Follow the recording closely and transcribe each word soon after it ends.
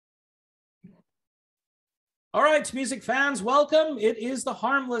All right, music fans, welcome. It is the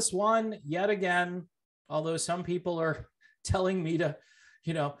harmless one yet again. Although some people are telling me to,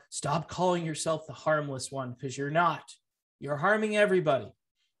 stop calling yourself the harmless one because you're not. You're harming everybody.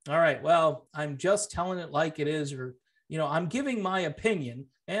 All right, well, I'm just telling it like it is, or, I'm giving my opinion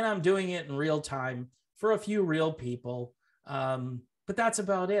and I'm doing it in real time for a few real people. But that's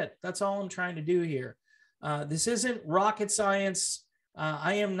about it. That's all I'm trying to do here. This isn't rocket science.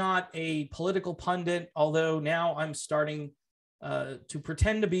 I am not a political pundit, although now I'm starting to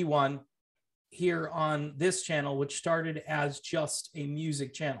pretend to be one here on this channel, which started as just a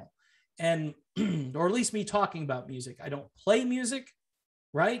music channel. And, or at least me talking about music. I don't play music,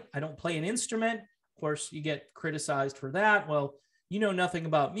 right? I don't play an instrument. Of course, you get criticized for that. Well, you know nothing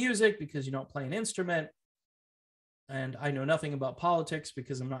about music because you don't play an instrument. And I know nothing about politics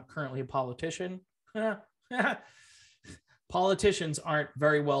because I'm not currently a politician. Politicians aren't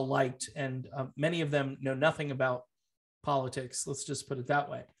very well liked, and many of them know nothing about politics. Let's just put it that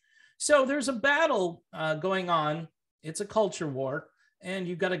way. So there's a battle going on. It's a culture war, and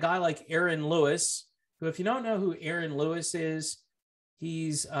you've got a guy like Aaron Lewis, who, if you don't know who Aaron Lewis is,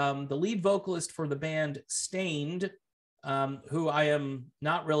 he's the lead vocalist for the band Stained, who I am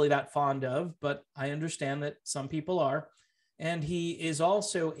not really that fond of, but I understand that some people are. And he is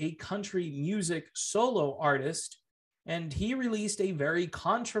also a country music solo artist. And he released a very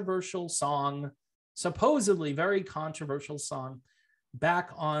controversial song, supposedly very controversial song,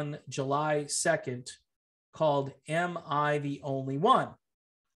 back on July 2nd called Am I the Only One?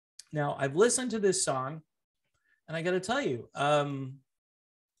 Now, I've listened to this song, and I got to tell you, the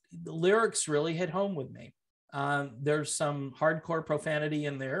lyrics really hit home with me. There's some hardcore profanity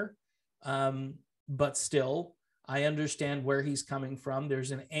in there, but still, I understand where he's coming from.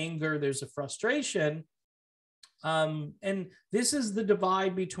 There's an anger, there's a frustration. And this is the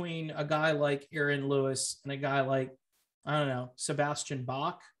divide between a guy like Aaron Lewis and a guy like, I don't know, Sebastian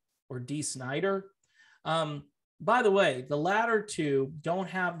Bach or Dee Snider. By the way, the latter two don't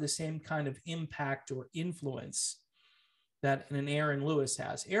have the same kind of impact or influence that an Aaron Lewis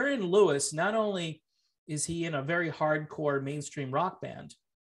has. Aaron Lewis, not only is he in a very hardcore mainstream rock band,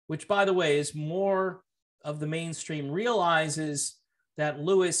 which, by the way, is more of the mainstream realizes that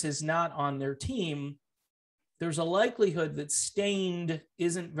Lewis is not on their team, there's a likelihood that Stained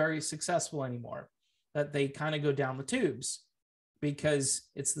isn't very successful anymore, that they kind of go down the tubes, because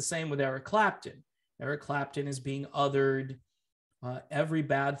it's the same with Eric Clapton. Eric Clapton is being othered. Every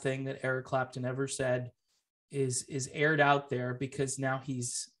bad thing that Eric Clapton ever said is aired out there because now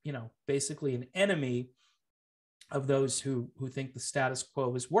he's, basically an enemy of those who think the status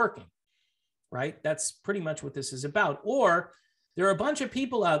quo is working, right? That's pretty much what this is about. Or there are a bunch of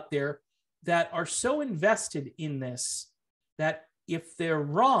people out there that are so invested in this that if they're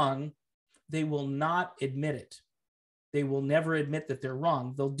wrong, they will not admit it. They will never admit that they're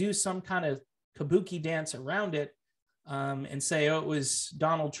wrong. They'll do some kind of kabuki dance around it and say, oh, it was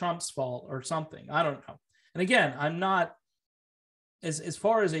Donald Trump's fault or something. I don't know. And again, I'm not, as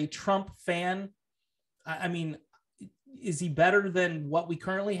far as a Trump fan, I mean, is he better than what we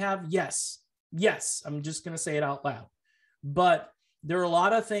currently have? Yes. Yes. I'm just going to say it out loud. But there are a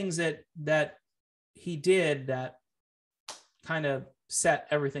lot of things that he did that kind of set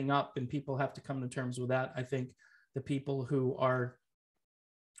everything up, and people have to come to terms with that. I think the people who are,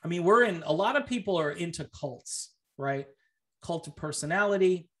 a lot of people are into cults, right? Cult of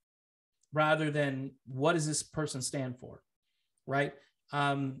personality rather than what does this person stand for, right?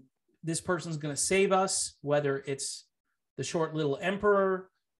 This person's going to save us, whether it's the short little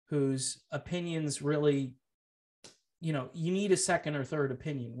emperor whose opinions really, you need a second or third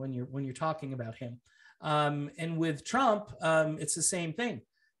opinion when you're talking about him. And with Trump, it's the same thing.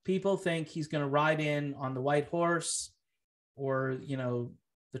 People think he's going to ride in on the white horse, or,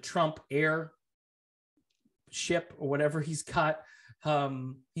 the Trump air ship or whatever he's got.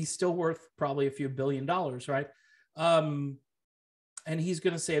 He's still worth probably a few $1 billion, right? And he's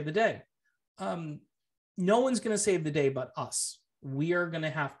going to save the day. No one's going to save the day but us. We are going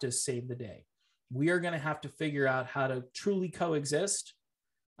to have to save the day. We are going to have to figure out how to truly coexist.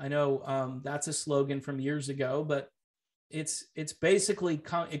 I know that's a slogan from years ago, but it's basically,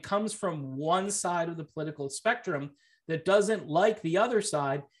 it comes from one side of the political spectrum that doesn't like the other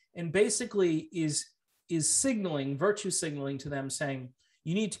side, and basically is signaling, virtue signaling to them, saying,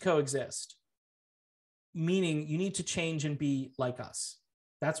 you need to coexist, meaning you need to change and be like us.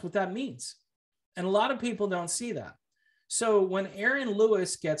 That's what that means. And a lot of people don't see that. So when Aaron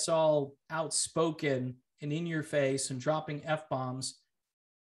Lewis gets all outspoken and in your face and dropping F-bombs,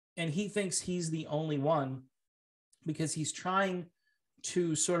 and he thinks he's the only one because he's trying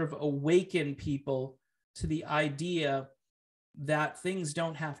to sort of awaken people to the idea that things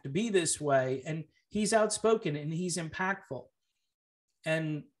don't have to be this way. And he's outspoken and he's impactful.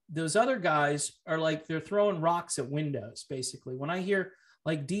 And those other guys are like, they're throwing rocks at windows, basically. When I hear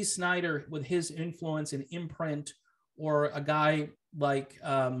like Dee Snider with his influence and imprint, or a guy like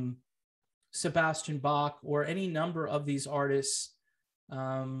Sebastian Bach, or any number of these artists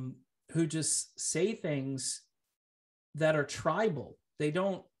who just say things that are tribal. They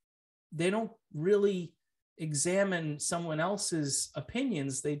don't really examine someone else's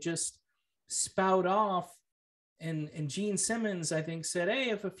opinions. They just spout off. And Gene Simmons, I think, said, hey,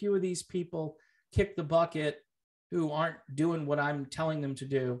 if a few of these people kick the bucket who aren't doing what I'm telling them to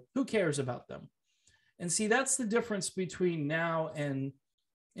do, who cares about them? And see, that's the difference between now and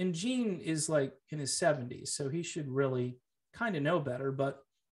Gene is like in his 70s, so he should really kind of know better. But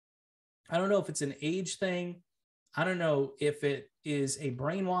I don't know if it's an age thing. I don't know if it is a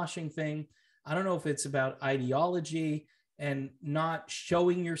brainwashing thing. I don't know if it's about ideology and not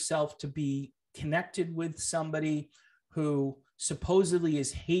showing yourself to be connected with somebody who supposedly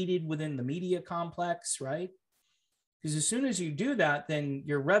is hated within the media complex, right? Because as soon as you do that, then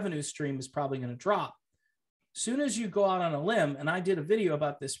your revenue stream is probably going to drop. As soon as you go out on a limb, and I did a video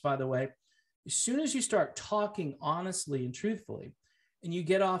about this, by the way, as soon as you start talking honestly and truthfully, and you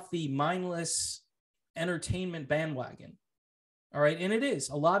get off the mindless entertainment bandwagon, all right, and it is,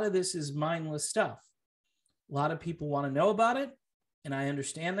 a lot of this is mindless stuff. A lot of people want to know about it, and I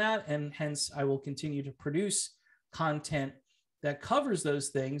understand that, and hence I will continue to produce content that covers those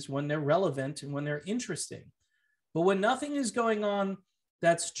things when they're relevant and when they're interesting. But when nothing is going on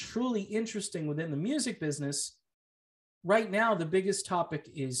that's truly interesting within the music business, right now, the biggest topic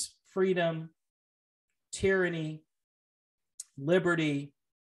is freedom, tyranny, liberty,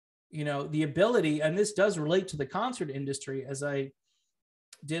 the ability, and this does relate to the concert industry. As I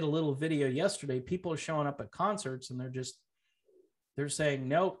did a little video yesterday, people are showing up at concerts and they're saying,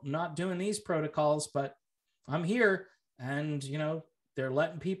 nope, I'm not doing these protocols, but I'm here. And, they're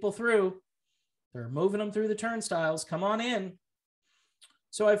letting people through. They're moving them through the turnstiles. Come on in.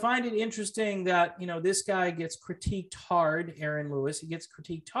 So I find it interesting that, this guy gets critiqued hard, Aaron Lewis. He gets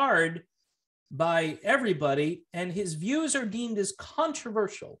critiqued hard by everybody, and his views are deemed as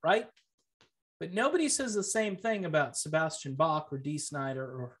controversial, right? But nobody says the same thing about Sebastian Bach or Dee Snider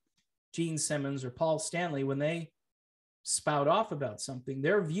or Gene Simmons or Paul Stanley when they spout off about something.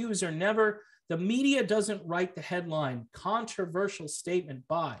 Their views are never, the media doesn't write the headline, controversial statement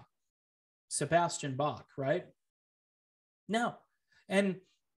by Sebastian Bach, right? No. And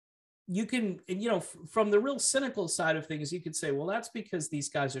you can, from the real cynical side of things, you could say, well, that's because these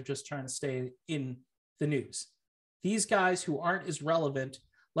guys are just trying to stay in the news. These guys who aren't as relevant,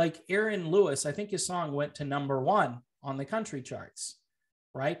 like Aaron Lewis, I think his song went to #1 on the country charts,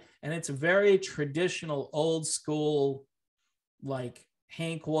 right? And it's a very traditional, old school, like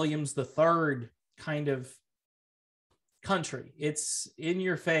Hank Williams III kind of country. It's in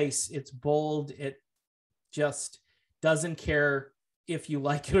your face. It's bold. It just doesn't care if you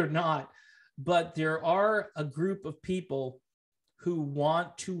like it or not. But there are a group of people who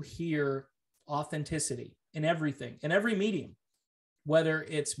want to hear authenticity in everything, in every medium, whether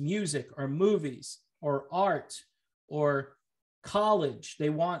it's music or movies or art or college. They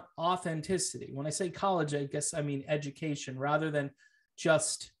want authenticity. When I say college, I guess I mean education, rather than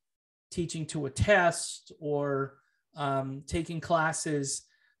just teaching to a test or taking classes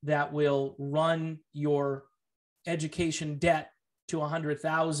that will run your education debt to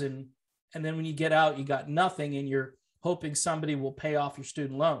 100,000, and then when you get out, you got nothing, and you're hoping somebody will pay off your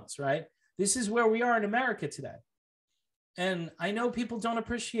student loans, right? This is where we are in America today. And I know people don't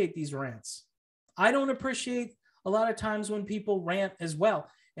appreciate these rants. I don't appreciate a lot of times when people rant as well.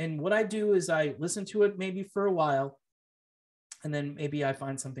 And what I do is I listen to it maybe for a while, and then maybe I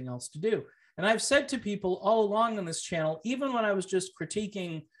find something else to do. And I've said to people all along on this channel, even when I was just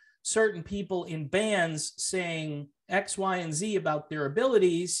critiquing certain people in bands saying X, Y, and Z about their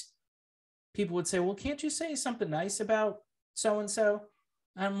abilities, people would say, well, can't you say something nice about so-and-so?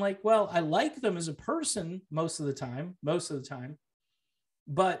 I'm like, well, I like them as a person most of the time.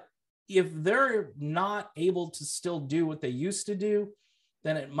 But if they're not able to still do what they used to do,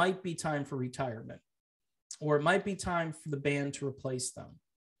 then it might be time for retirement, or it might be time for the band to replace them.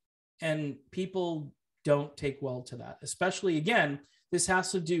 And people don't take well to that, especially, again, this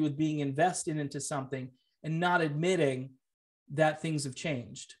has to do with being invested into something and not admitting that things have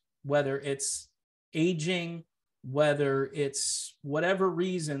changed, whether it's aging, whether it's whatever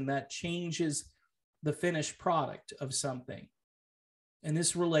reason that changes the finished product of something. And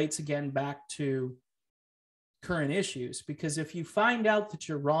this relates again back to current issues, because if you find out that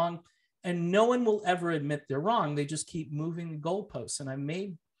you're wrong And no one will ever admit they're wrong. They just keep moving the goalposts. And I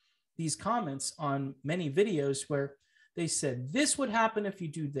made these comments on many videos where they said, this would happen if you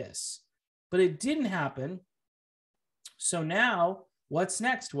do this, but it didn't happen. So now what's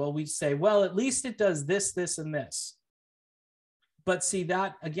next? Well, we say, well, at least it does this, this, and this. But see,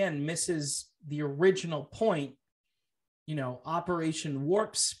 that again misses the original point, you know, Operation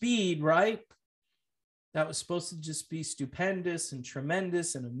Warp Speed, right? That was supposed to just be stupendous and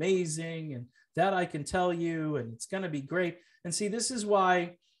tremendous and amazing. And that I can tell you, and it's going to be great. And see, this is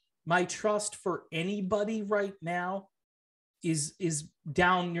why my trust for anybody right now is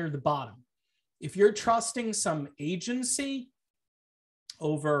down near the bottom. If you're trusting some agency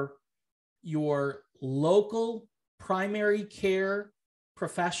over your local primary care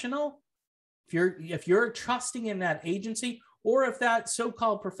professional, if you're trusting in that agency, or if that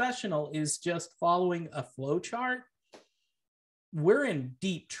so-called professional is just following a flow chart, we're in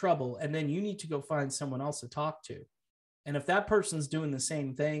deep trouble. And then you need to go find someone else to talk to. And if that person's doing the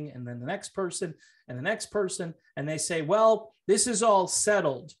same thing, and then the next person and the next person, and they say, well, this is all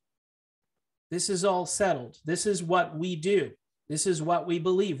settled. This is all settled. This is what we do. This is what we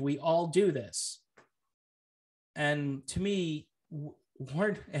believe. We all do this. And to me,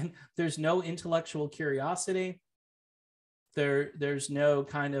 and there's no intellectual curiosity. There's no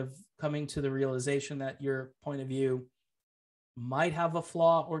kind of coming to the realization that your point of view might have a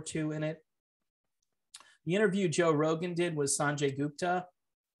flaw or two in it. The interview Joe Rogan did with Sanjay Gupta,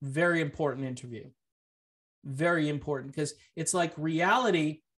 very important interview. Very important, because it's like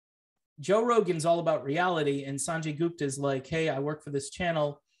reality. Joe Rogan's all about reality, and Sanjay Gupta is like, hey, I work for this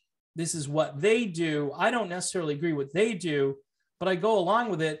channel. This is what they do. I don't necessarily agree with what they do, but I go along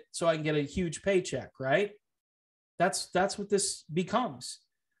with it so I can get a huge paycheck, right? That's what this becomes.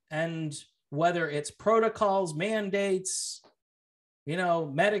 And whether it's protocols, mandates, you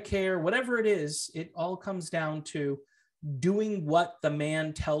know, Medicare, whatever it is, it all comes down to doing what the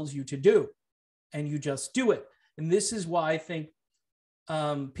man tells you to do, and you just do it. And this is why I think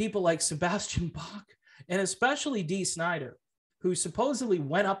people like Sebastian Bach, and especially Dee Snider, who supposedly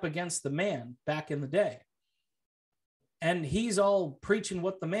went up against the man back in the day, and he's all preaching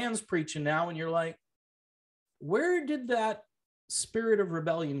what the man's preaching now, and you're like, where did that spirit of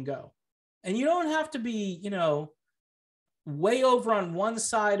rebellion go? And you don't have to be, you know, way over on one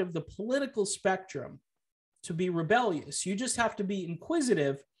side of the political spectrum to be rebellious. You just have to be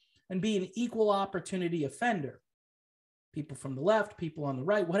inquisitive and be an equal opportunity offender. People from the left, people on the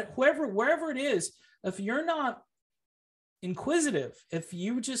right, wherever it is, if you're not inquisitive, if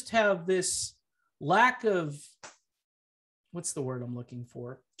you just have this lack of, what's the word I'm looking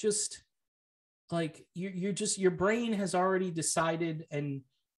for? Just like your brain has already decided, and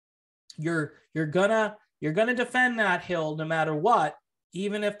you're gonna defend that hill no matter what,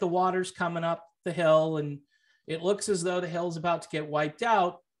 even if the water's coming up the hill and it looks as though the hill's about to get wiped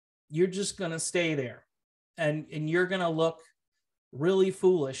out. You're just gonna stay there, and you're gonna look really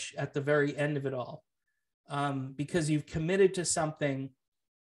foolish at the very end of it all, because you've committed to something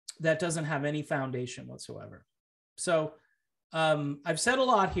that doesn't have any foundation whatsoever. So I've said a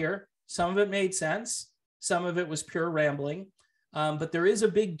lot here. Some of it made sense. Some of it was pure rambling. But there is a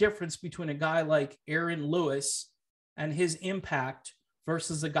big difference between a guy like Aaron Lewis and his impact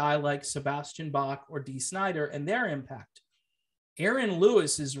versus a guy like Sebastian Bach or Dee Snider and their impact. Aaron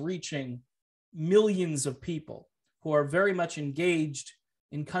Lewis is reaching millions of people who are very much engaged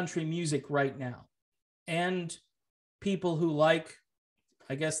in country music right now, and people who like,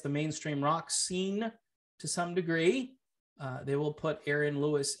 I guess, the mainstream rock scene to some degree. They will put Aaron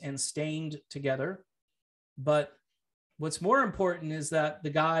Lewis and Stained together. But what's more important is that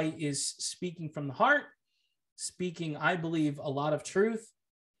the guy is speaking from the heart, speaking, I believe, a lot of truth.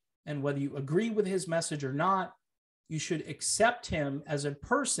 And whether you agree with his message or not, you should accept him as a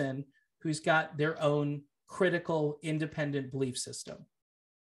person who's got their own critical, independent belief system.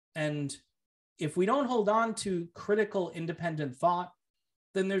 And if we don't hold on to critical, independent thought,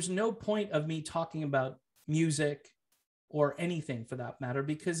 then there's no point of me talking about music or anything for that matter,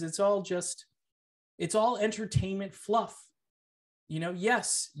 because it's all entertainment fluff. You know,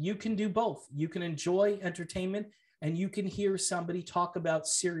 yes, you can do both. You can enjoy entertainment and you can hear somebody talk about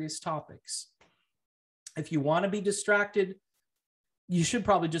serious topics. If you want to be distracted, you should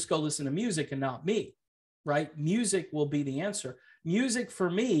probably just go listen to music and not me, right? Music will be the answer. Music for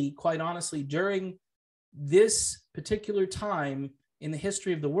me, quite honestly, during this particular time in the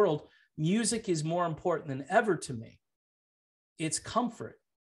history of the world, music is more important than ever to me. It's comfort,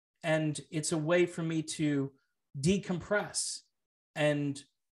 and it's a way for me to decompress and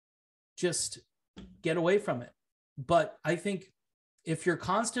just get away from it. But I think If you're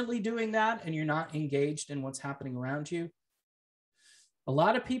constantly doing that and you're not engaged in what's happening around you, a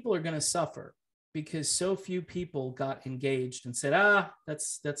lot of people are going to suffer because so few people got engaged and said,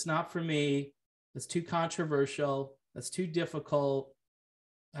 that's not for me. That's too controversial. That's too difficult.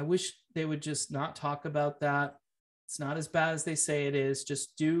 I wish they would just not talk about that. It's not as bad as they say it is.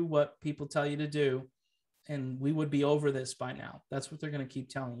 Just do what people tell you to do, and we would be over this by now. That's what they're going to keep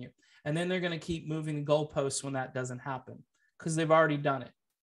telling you. And then they're going to keep moving the goalposts when that doesn't happen because they've already done it.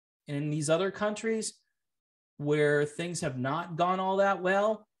 And in these other countries where things have not gone all that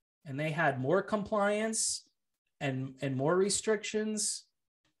well, and they had more compliance and more restrictions,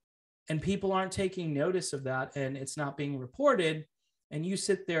 and people aren't taking notice of that, and it's not being reported, and you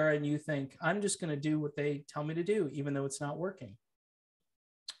sit there and you think, I'm just going to do what they tell me to do, even though it's not working.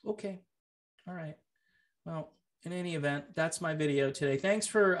 Okay. All right. Well, in any event, that's my video today. Thanks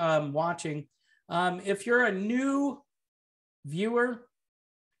for watching. If you're a new viewer,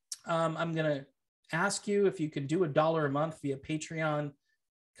 I'm going to ask you if you could do $1 a month via Patreon,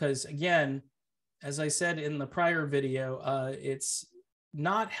 because again, as I said in the prior video, it's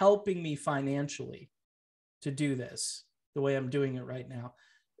not helping me financially to do this the way I'm doing it right now.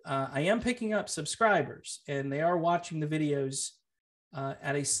 I am picking up subscribers, and they are watching the videos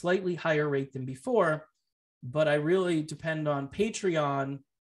at a slightly higher rate than before, but I really depend on Patreon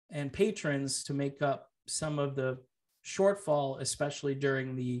and patrons to make up some of the shortfall, especially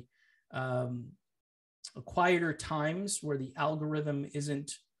during the quieter times where the algorithm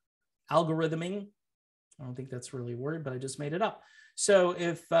isn't algorithming. I don't think that's really a word, but I just made it up. So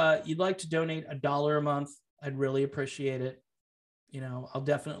if you'd like to donate $1 a month, I'd really appreciate it. You know, I'll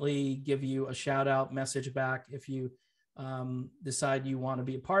definitely give you a shout out message back if you decide you want to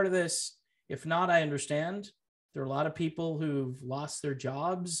be a part of this. If not, I understand. There are a lot of people who've lost their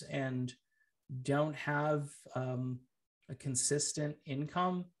jobs and don't have a consistent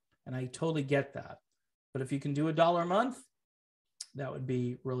income, and I totally get that. But if you can do $1 a month, that would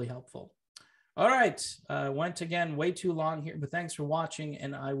be really helpful. All right. Went again way too long here, but thanks for watching,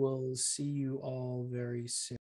 and I will see you all very soon.